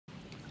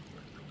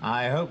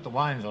I hope the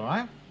wine's all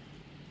right.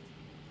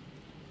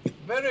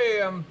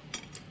 Very,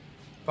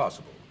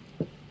 possible.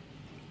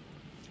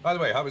 By the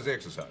way, how was the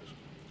exercise?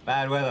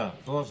 Bad weather.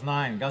 Force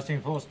 9,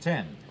 gusting force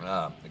 10.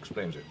 Ah,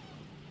 explains it.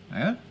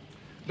 Yeah?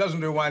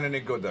 Doesn't do wine any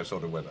good, that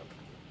sort of weather.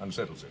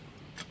 Unsettles it.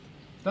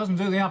 Doesn't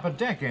do the upper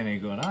deck any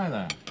good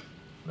either.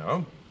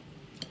 No?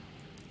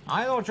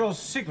 I thought your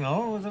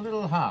signal was a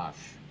little harsh.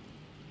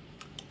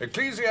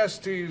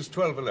 Ecclesiastes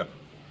 12:11.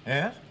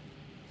 Yes?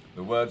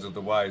 The words of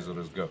the wise are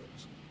as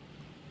goads.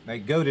 They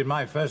goaded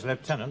my first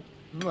lieutenant.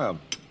 Well,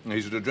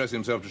 he should address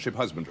himself to ship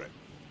husbandry.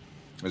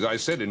 As I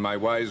said in my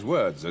wise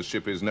words, a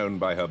ship is known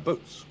by her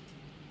boats.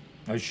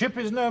 A ship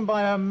is known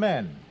by her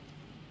men.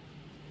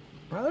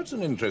 Well, that's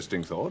an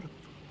interesting thought.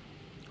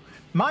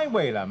 My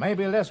whaler may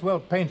be less well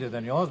painted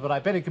than yours, but I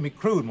bet it can be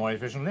crewed more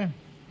efficiently.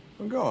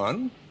 Well, go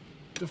on.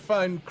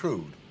 Define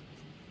crude.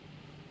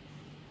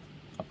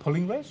 A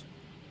pulling race?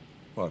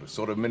 What, a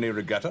sort of mini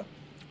regatta?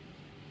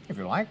 If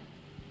you like.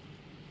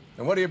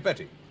 And what are you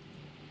betting?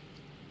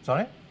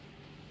 Sorry?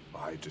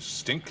 I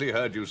distinctly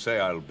heard you say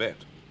I'll bet.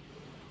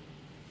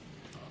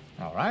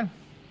 All right.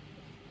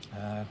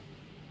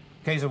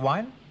 Case of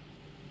wine?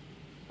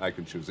 I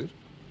can choose it.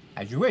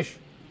 As you wish.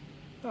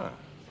 Ah.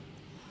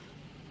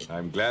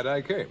 I'm glad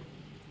I came.